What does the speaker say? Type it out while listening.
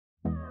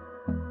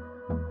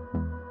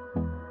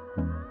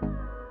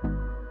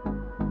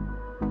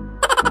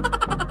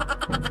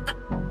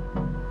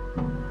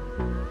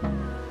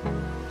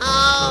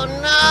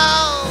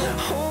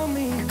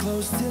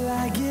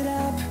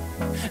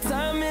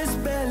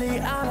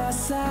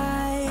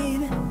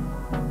inside.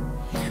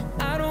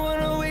 I don't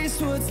wanna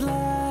waste what's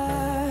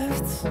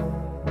left.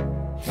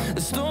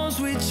 The storms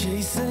we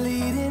chase are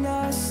leading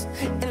us,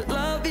 and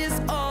love is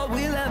all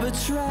we'll ever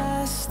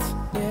trust.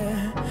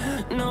 Yeah,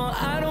 no,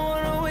 I don't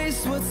wanna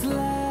waste what's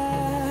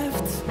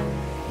left.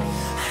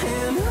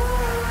 And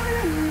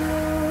on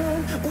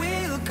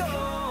we'll go.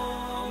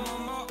 I'm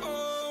on my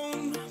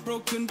own,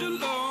 broken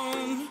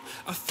alone.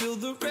 I feel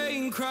the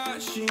rain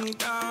crashing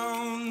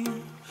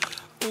down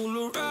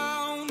all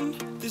around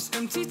this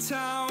empty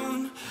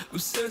town. I'm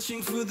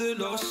searching for the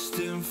lost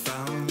and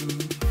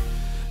found,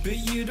 but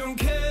you don't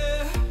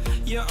care,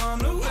 you're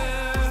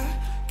unaware.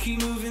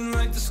 Keep moving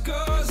like the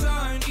scars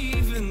aren't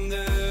even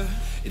there.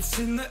 It's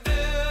in the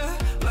air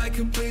like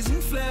a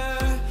blazing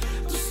flare.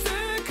 Don't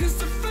stare 'cause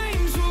the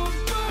flames will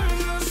burn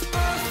us.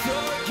 I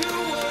thought you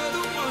were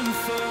the one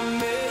for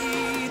me.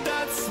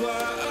 That's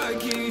why I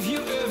gave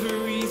you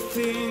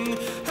everything.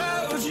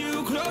 Held you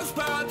close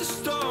by the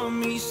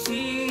stormy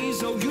seas.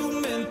 Oh, you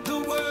meant the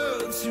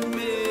world to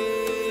me.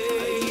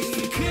 I used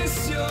to kiss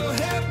your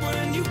head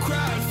when you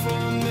cried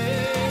for me.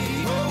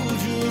 Hold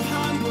your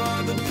hand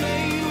while the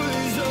pain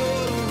was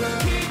over.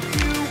 Keep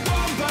you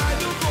warm by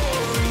the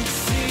roaring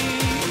sea.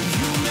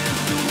 You meant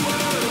the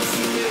world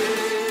to me.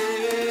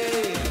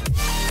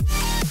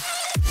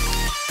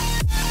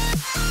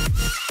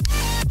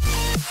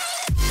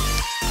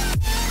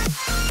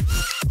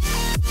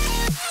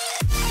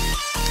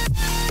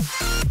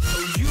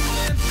 Oh, you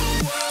meant the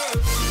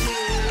world to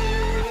me.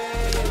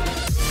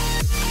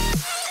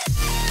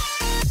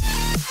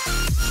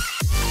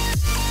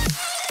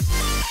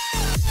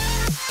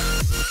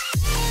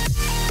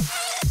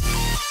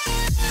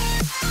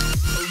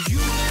 Oh, you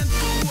meant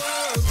the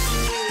world to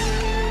me.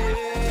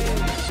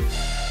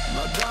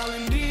 My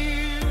darling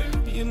dear,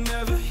 you're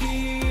never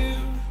here.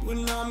 When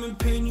I'm in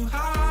pain, you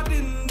hide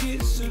and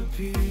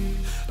disappear.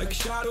 Like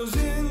shadows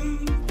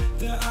in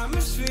the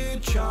atmosphere,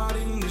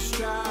 charting the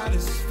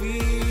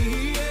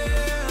stratosphere.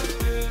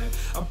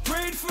 Yeah. I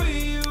prayed for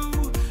you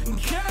and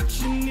kept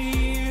you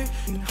near,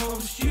 in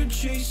hopes you'd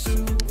chase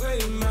away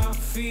my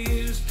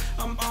fears.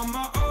 I'm on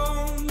my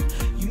own,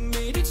 you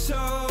made it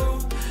so,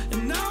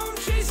 and now I'm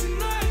chasing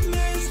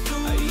nightmares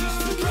too. I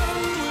used to run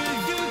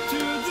with you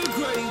through the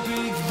great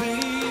big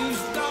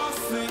leaves,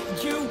 laugh at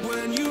you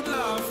when you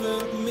laugh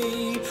at me.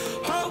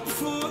 Hope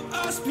for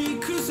us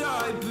because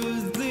I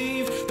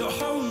believe the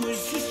home was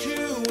just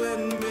you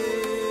and me.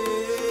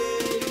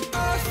 I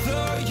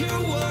thought you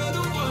were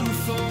the one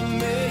for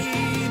me.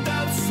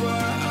 That's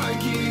why I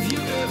gave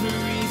you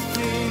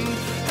everything.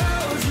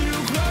 Held you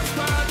close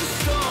by the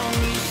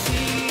stormy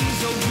seas.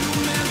 Oh, you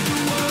meant the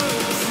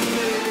world to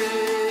me.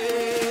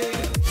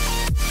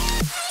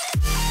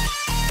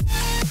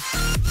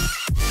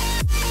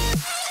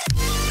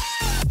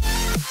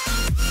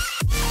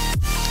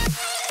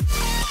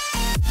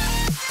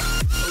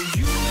 Oh,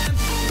 you meant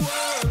the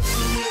world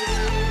to me.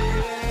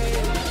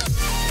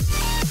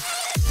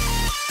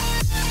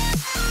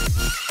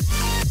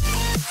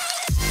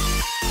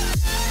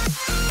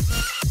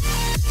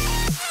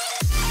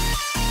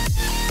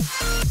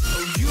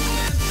 Oh, you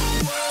meant the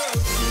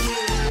world to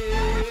me.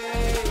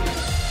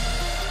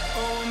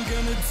 Oh, I'm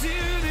gonna do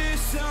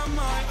this on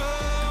my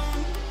own.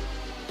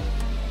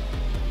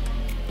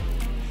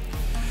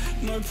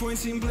 No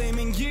point in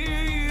blaming you,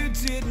 you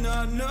did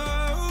not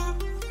know.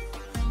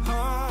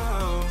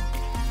 Oh,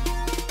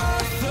 I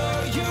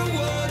thought you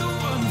were the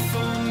one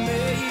for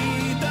me.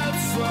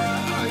 That's why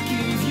I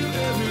gave you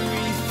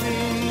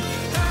everything.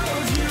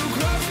 Held you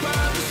close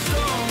by the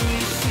stormy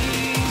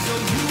seas.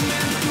 Oh, you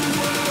meant the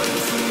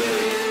world to me.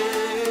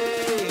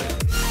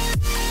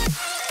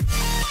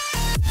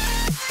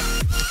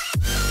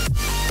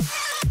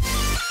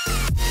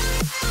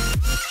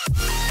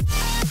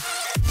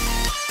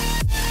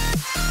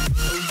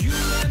 Oh, you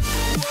meant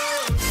the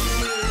world to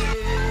me.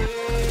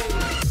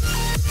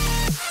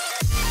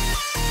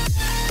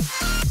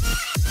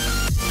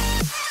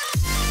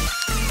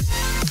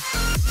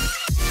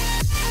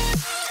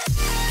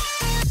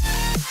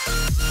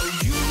 Oh,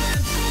 you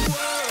meant the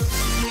world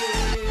to me.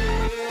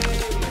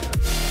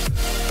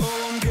 Oh,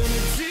 I'm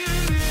gonna do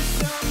this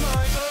on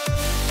my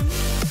own.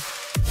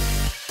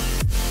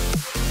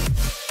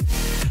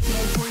 No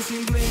point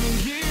in blaming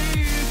you,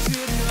 you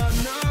did not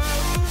know.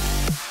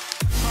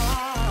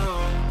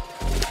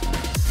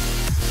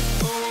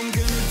 Oh, I'm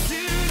gonna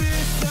do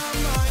this on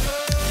my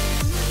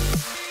own.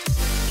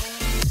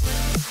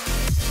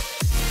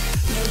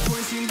 No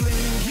point in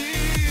blaming you,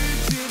 you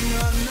did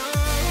not know.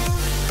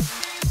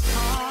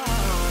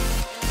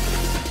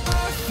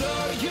 I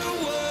thought you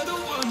were the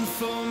one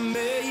for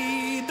me.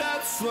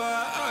 That's why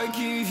I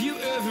gave you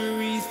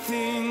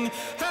everything.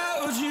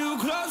 Held you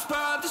close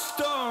by the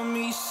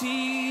stormy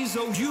seas.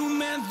 Oh, you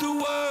meant the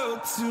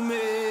world to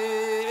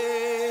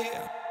me.